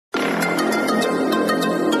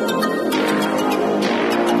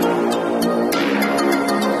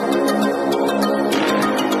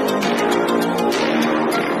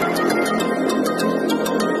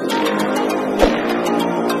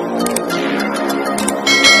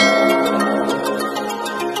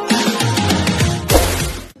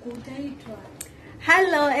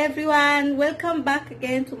welcome back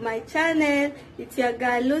again to my channel. It's your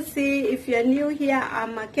girl Lucy. If you're new here,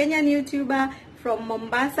 I'm a Kenyan YouTuber from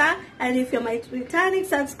Mombasa, and if you're my returning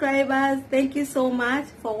subscribers, thank you so much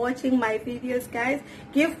for watching my videos, guys.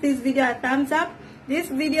 Give this video a thumbs up. This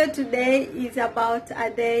video today is about a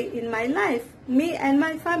day in my life, me and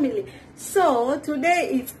my family. So today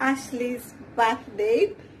is Ashley's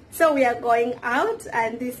birthday, so we are going out,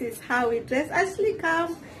 and this is how we dress. Ashley,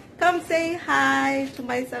 come say hi to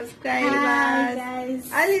my subscribers. Hi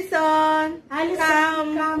guys. Alison,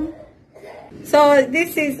 Come. So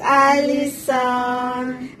this is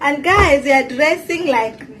Alison, and guys, we are dressing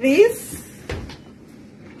like this.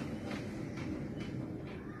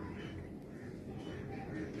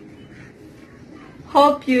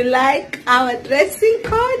 Hope you like our dressing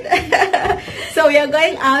code. So we are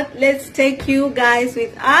going out. Let's take you guys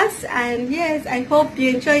with us, and yes, I hope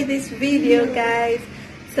you enjoy this video, guys.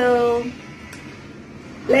 So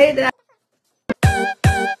later.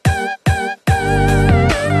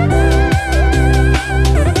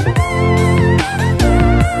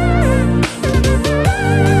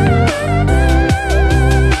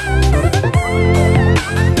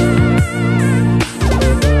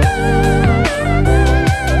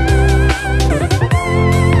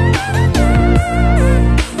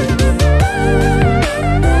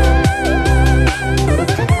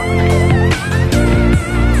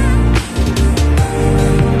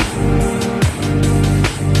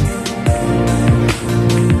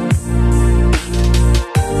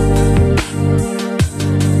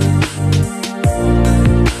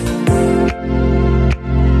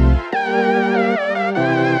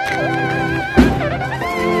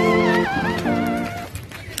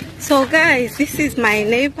 So guys, this is my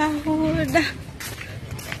neighborhood,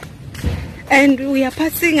 and we are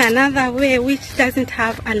passing another way which doesn't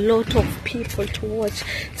have a lot of people to watch,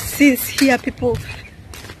 since here people,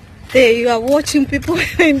 you are watching people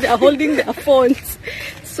and they're holding their phones.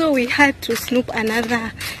 So we had to snoop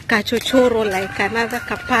another kachochoro, like another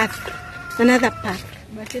path,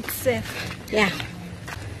 but it's safe. Yeah.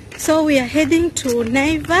 So we are heading to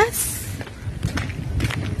Naivas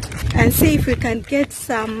and see if we can get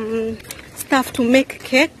some stuff to make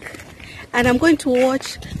cake, and I'm going to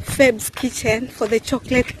watch Feb's kitchen for the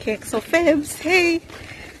chocolate cake. So Feb's, hey.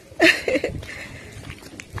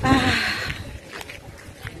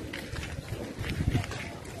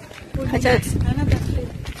 Another clip.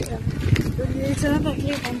 It's another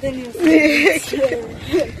clip, and then you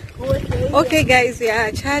Okay guys, we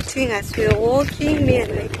are chatting as we're walking, me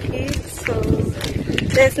and my kids, so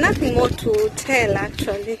there's nothing more to tell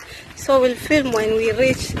actually. So we'll film when we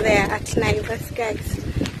reach there at Naivas, guys.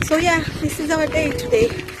 So yeah, this is our day today.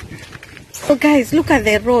 So guys, look at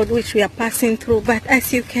the road which we are passing through, but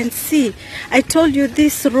as you can see, I told you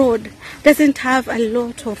this road doesn't have a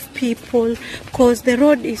lot of people because the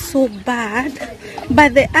road is so bad.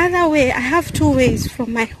 But the other way, I have two ways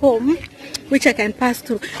from my home which I can pass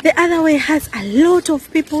through. The other way has a lot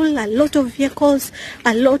of people, a lot of vehicles,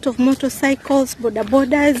 a lot of motorcycles, boda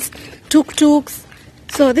bodas, tuk-tuks.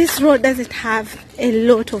 So this road doesn't have a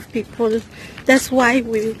lot of people. That's why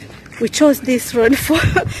we chose this road for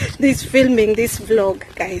this filming, this vlog,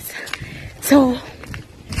 guys. So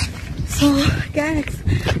guys,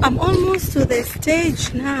 I'm almost to the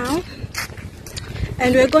stage now,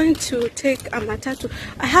 and we're going to take a matatu.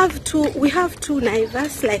 We have two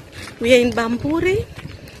Naivas, like we are in Bamburi.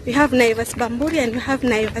 We have Naivas Bamburi and we have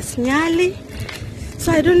Naivas Nyali.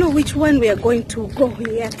 So I don't know which one we are going to go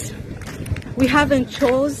yet. We haven't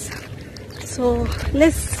chose. So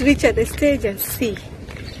let's reach at the stage and see.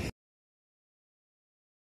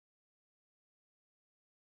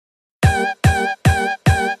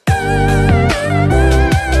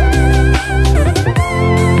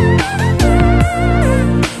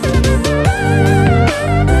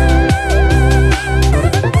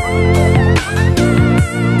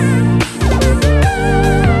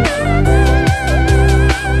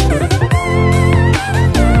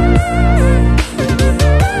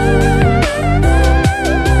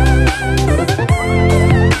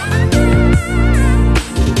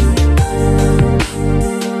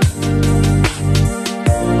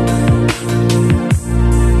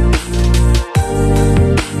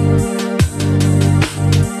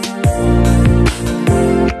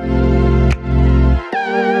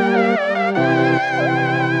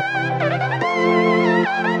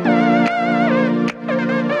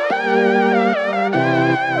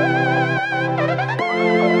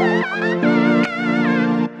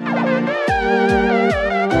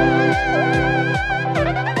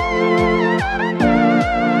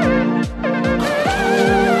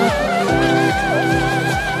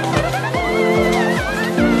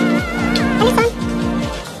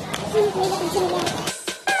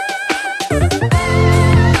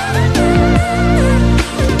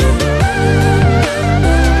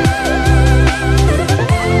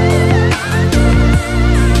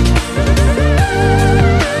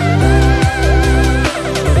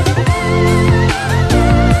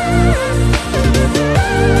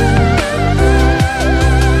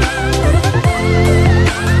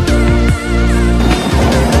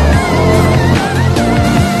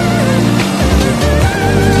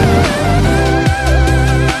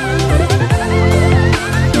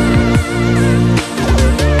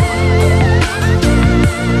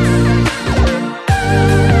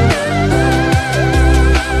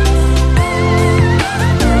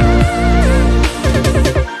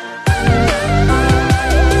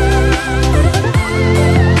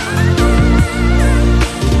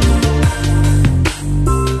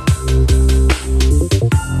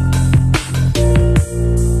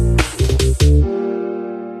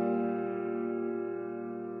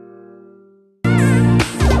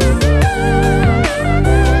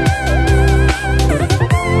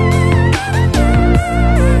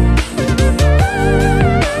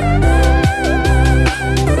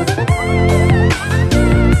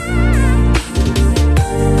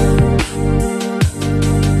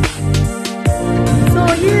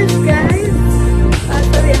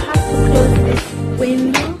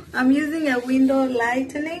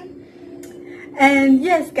 lightening. And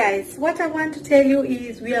yes guys, what I want to tell you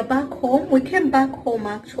is we are back home. We came back home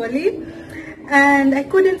actually, and I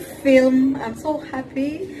couldn't film. I'm so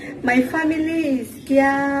happy. My family is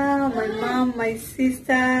here, my mom, my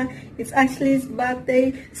sister. It's Ashley's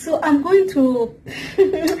birthday, so I'm going to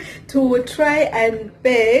to try and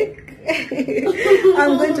bake.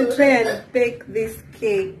 I'm going to try and bake this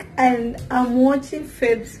cake, and I'm watching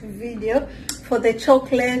Feb's video for the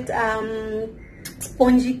chocolate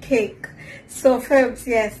spongy cake. So Febs,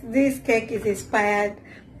 yes, this cake is inspired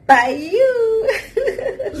by you.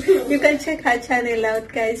 You can check her channel out,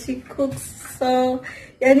 guys. She cooks so,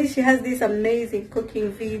 yani she has these amazing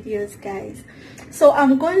cooking videos, guys. So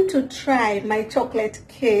I'm going to try my chocolate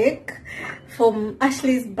cake from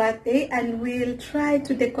Ashley's birthday, and we'll try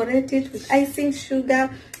to decorate it with icing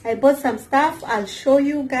sugar. I bought some stuff. I'll show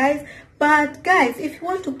you guys. But guys, if you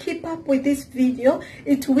want to keep up with this video,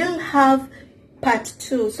 it will have part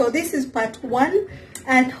 2. So this is part 1,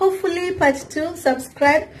 and hopefully part 2.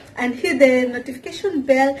 Subscribe and hit the notification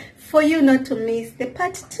bell for you not to miss the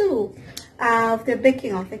part 2 of the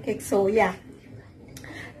baking of the cake. So yeah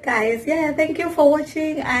guys, yeah, thank you for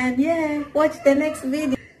watching, and yeah, watch the next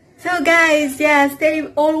video. So guys, yeah, stay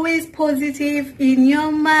always positive in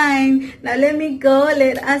your mind. Now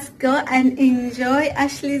let us go and enjoy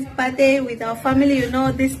Ashley's birthday with our family. You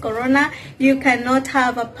know, this corona, you cannot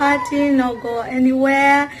have a party, nor go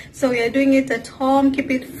anywhere, so we are doing it at home. Keep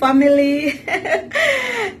it family.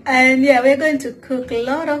 And yeah, we're going to cook a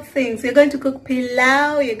lot of things. We're going to cook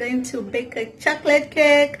pilau, you're going to bake a chocolate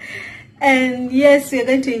cake, and yes, we're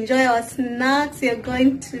going to enjoy our snacks. We're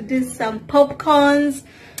going to do some popcorns,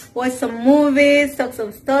 watch some movies, talk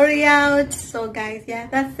some story out. So guys, yeah,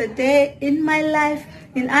 that's the day in my life,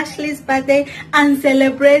 in Ashley's birthday, and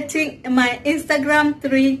celebrating my Instagram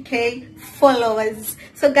 3K followers.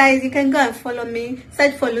 So guys, you can go and follow me.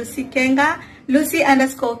 Search for Lucy Kenga,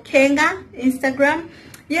 Lucy_Kenga Instagram.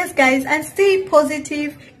 Yes guys, and stay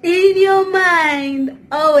positive in your mind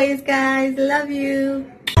always, guys. Love you.